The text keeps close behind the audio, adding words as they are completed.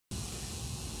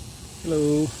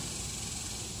Hello,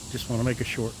 just want to make a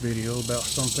short video about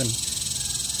something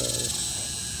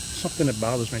that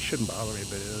bothers me. Shouldn't bother me,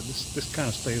 but this kind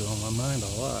of stays on my mind a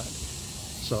lot.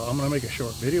 So I'm going to make a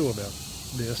short video about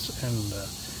this, and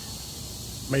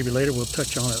maybe later we'll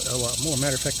touch on it a lot more.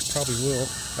 Matter of fact, I probably will.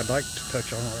 I'd like to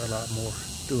touch on it a lot more,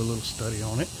 do a little study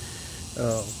on it.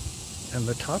 And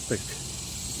the topic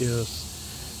is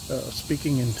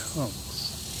speaking in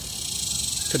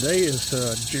tongues. Today is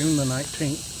June the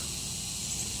 19th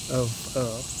of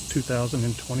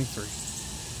 2023.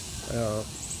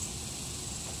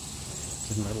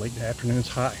 It's in the late afternoon. It's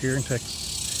hot here in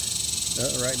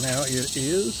Texas. Right now it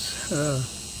is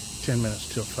 10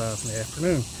 minutes till 5 in the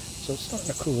afternoon, so it's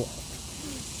starting to cool off.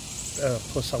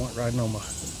 Plus I went riding on my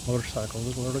motorcycle a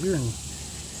little earlier and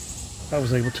I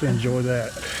was able to enjoy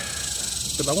that.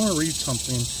 But I want to read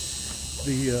something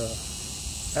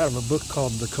out of a book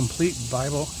called The Complete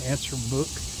Bible Answer Book,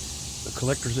 the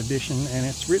collector's edition, and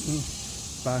it's written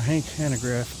by Hank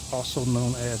Hanegraaff, also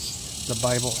known as the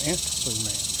Bible Answer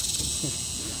Man.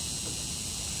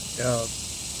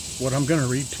 What I'm going to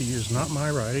read to you is not my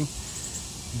writing.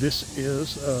 This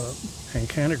is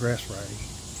Hank Hanegraaff's writing.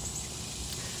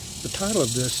 The title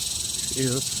of this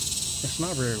is, it's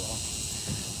not very long.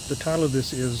 The title of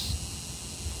this is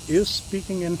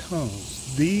Speaking in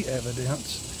Tongues the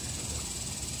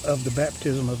Evidence of the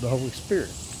Baptism of the Holy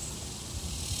Spirit?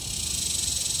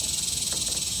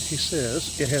 He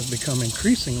says, it has become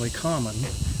increasingly common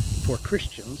for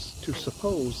Christians to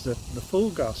suppose that the full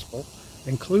gospel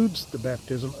includes the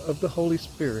baptism of the Holy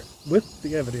Spirit with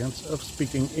the evidence of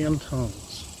speaking in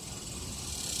tongues.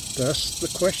 Thus, the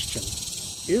question,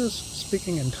 is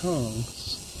speaking in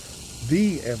tongues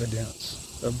the evidence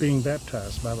of being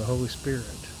baptized by the Holy Spirit?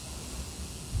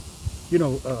 You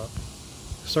know,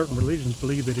 certain religions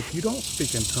believe that if you don't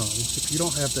speak in tongues, if you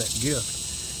don't have that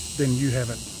gift, then you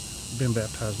haven't been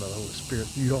baptized by the Holy Spirit.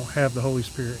 You don't have the Holy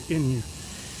Spirit in you.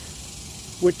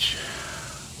 Which,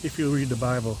 if you read the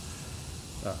Bible,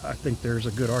 I think there's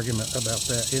a good argument about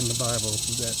that in the Bible,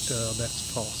 that that's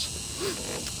false.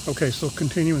 Okay, so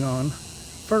continuing on.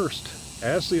 First,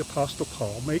 as the Apostle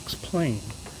Paul makes plain,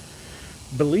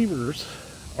 believers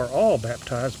are all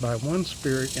baptized by one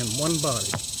Spirit in one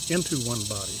body, into one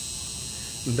body.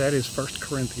 And that is 1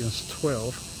 Corinthians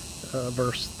 12,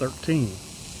 verse 13.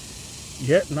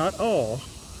 Yet not all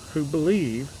who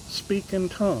believe speak in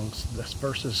tongues. That's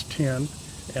verses 10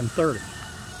 and 30.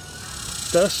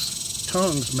 Thus,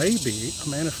 tongues may be a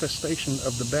manifestation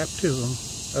of the baptism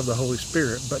of the Holy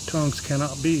Spirit, but tongues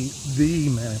cannot be the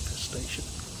manifestation.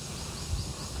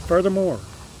 Furthermore,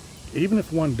 even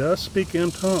if one does speak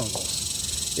in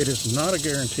tongues, it is not a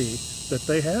guarantee that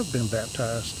they have been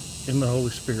baptized in the Holy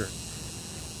Spirit.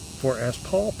 For as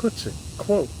Paul puts it,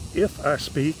 quote, if I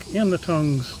speak in the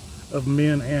tongues of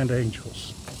men and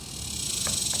angels,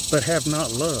 but have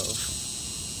not love,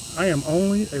 I am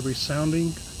only a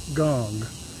resounding gong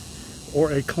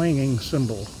or a clanging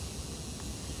cymbal.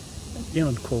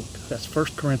 End quote. That's 1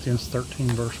 Corinthians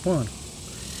 13, verse 1.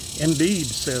 Indeed,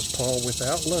 says Paul,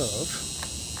 without love,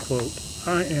 quote,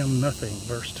 I am nothing,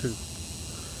 verse 2.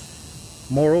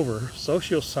 Moreover,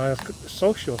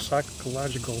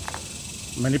 social-psychological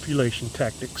manipulation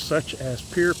tactics such as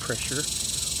peer pressure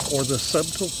or the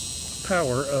subtle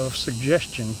power of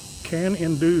suggestion can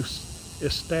induce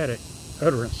ecstatic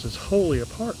utterances wholly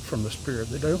apart from the Spirit.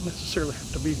 They don't necessarily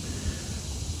have to be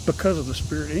because of the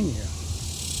Spirit in you.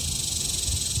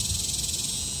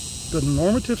 The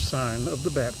normative sign of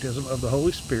the baptism of the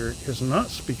Holy Spirit is not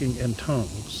speaking in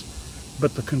tongues,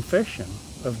 but the confession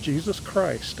of Jesus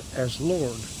Christ as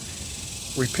Lord,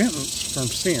 repentance from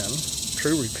sin,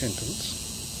 true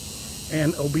repentance,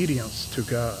 and obedience to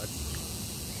God.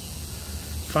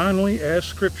 Finally, as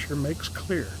Scripture makes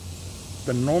clear,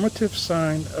 the normative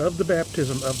sign of the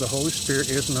baptism of the Holy Spirit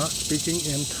is not speaking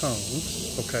in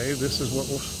tongues. Okay, this is what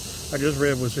I just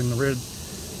read was in the red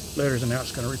letters, and now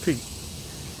it's going to repeat.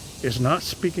 Is not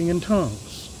speaking in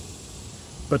tongues,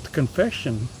 but the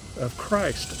confession of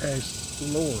Christ as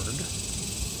Lord,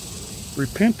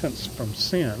 repentance from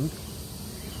sin,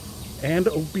 and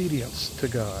obedience to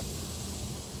God.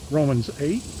 Romans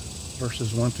 8,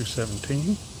 verses 1 through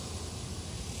 17.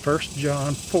 1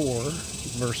 John 4,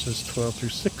 verses 12 through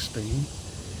 16.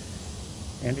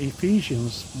 And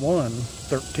Ephesians 1,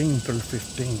 13 through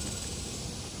 15.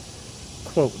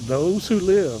 Quote, those who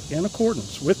live in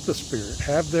accordance with the Spirit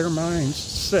have their minds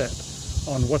set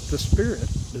on what the Spirit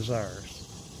desires.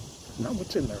 Not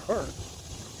what's in their heart.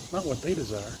 Not what they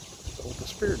desire, but what the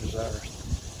Spirit desires.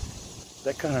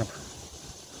 That kind of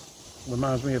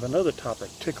reminds me of another topic,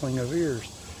 tickling of ears.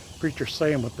 Preachers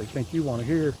saying what they think you want to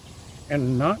hear,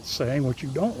 and not saying what you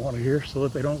don't want to hear so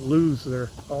that they don't lose their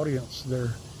audience,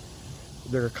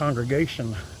 their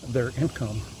congregation, their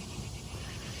income.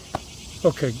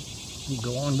 Okay,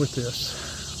 go on with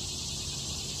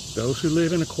this. Those who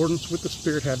live in accordance with the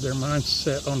Spirit have their minds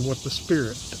set on what the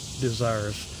Spirit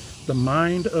desires. The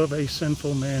mind of a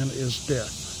sinful man is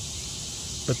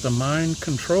death, but the mind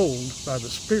controlled by the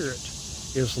Spirit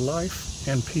is life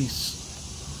and peace.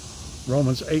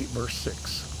 Romans 8, verse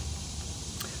 6.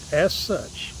 As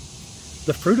such,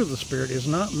 the fruit of the Spirit is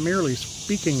not merely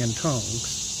speaking in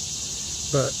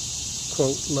tongues, but,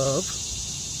 quote, love,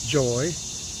 joy,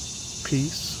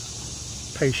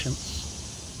 peace,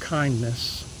 patience,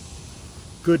 kindness,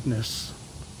 goodness,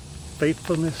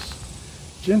 faithfulness,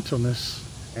 gentleness,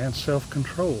 and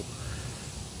self-control.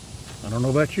 I don't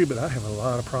know about you, but I have a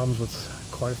lot of problems with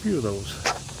quite a few of those.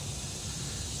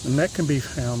 And that can be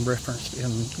found referenced in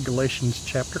Galatians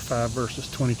chapter 5, verses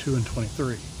 22 and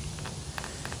 23.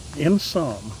 In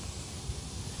sum,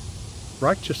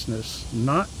 righteousness,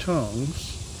 not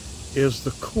tongues, is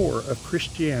the core of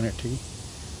Christianity,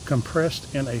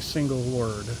 compressed in a single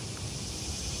word.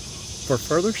 For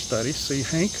further study, see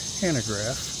Hank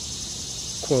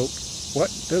Hanegraaff, quote,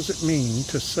 "What does it mean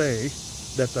to say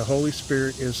that the Holy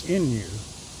Spirit is in you?"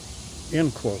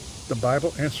 End quote. The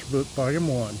Bible Answer Book, Volume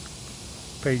 1,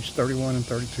 page 31 and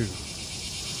 32.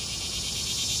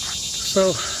 So,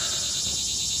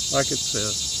 like it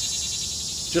says,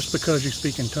 just because you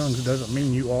speak in tongues doesn't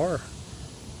mean you are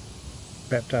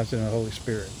baptized in the Holy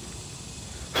Spirit.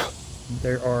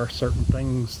 There are certain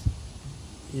things,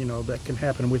 you know, that can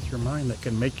happen with your mind that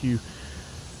can make you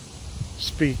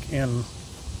speak and,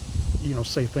 you know,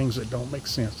 say things that don't make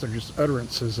sense. They're just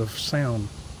utterances of sound.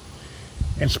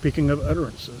 And speaking of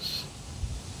utterances,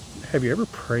 have you ever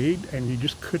prayed and you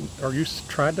just couldn't, or you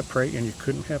tried to pray and you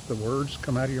couldn't have the words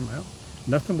come out of your mouth?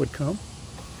 Nothing would come?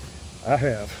 I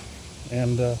have.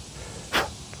 And,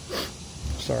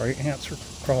 sorry, ants are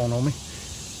crawling on me.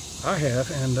 I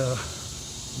have, and,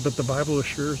 but the Bible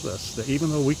assures us that even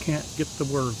though we can't get the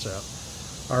words out,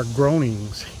 our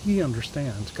groanings, He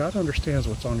understands. God understands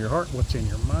what's on your heart, what's in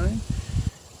your mind.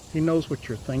 He knows what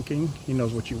you're thinking. He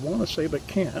knows what you want to say but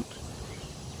can't.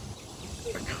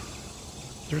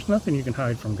 There's nothing you can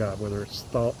hide from God, whether it's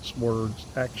thoughts, words,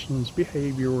 actions,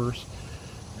 behaviors,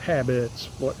 habits,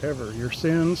 whatever. Your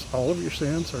sins, all of your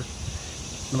sins are,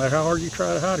 no matter how hard you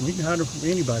try to hide them, you can hide them from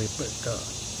anybody but God.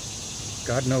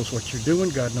 God knows what you're doing.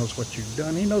 God knows what you've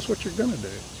done. He knows what you're going to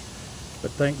do.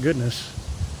 But thank goodness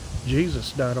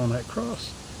Jesus died on that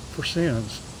cross for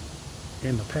sins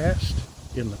in the past,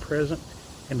 in the present,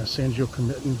 and the sins you'll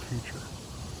commit in the future.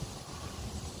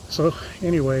 So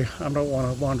anyway, I don't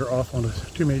want to wander off onto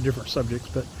too many different subjects,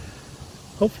 but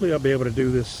hopefully I'll be able to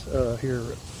do this here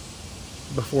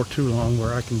before too long,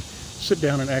 where I can sit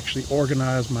down and actually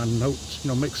organize my notes, you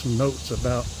know, make some notes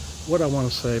about what I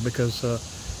want to say, because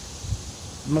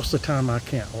most of the time I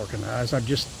can't organize. I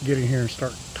just get in here and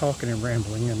start talking and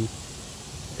rambling, and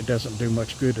it doesn't do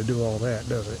much good to do all that,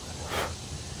 does it?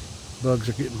 Bugs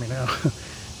are getting me now.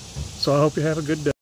 So I hope you have a good day.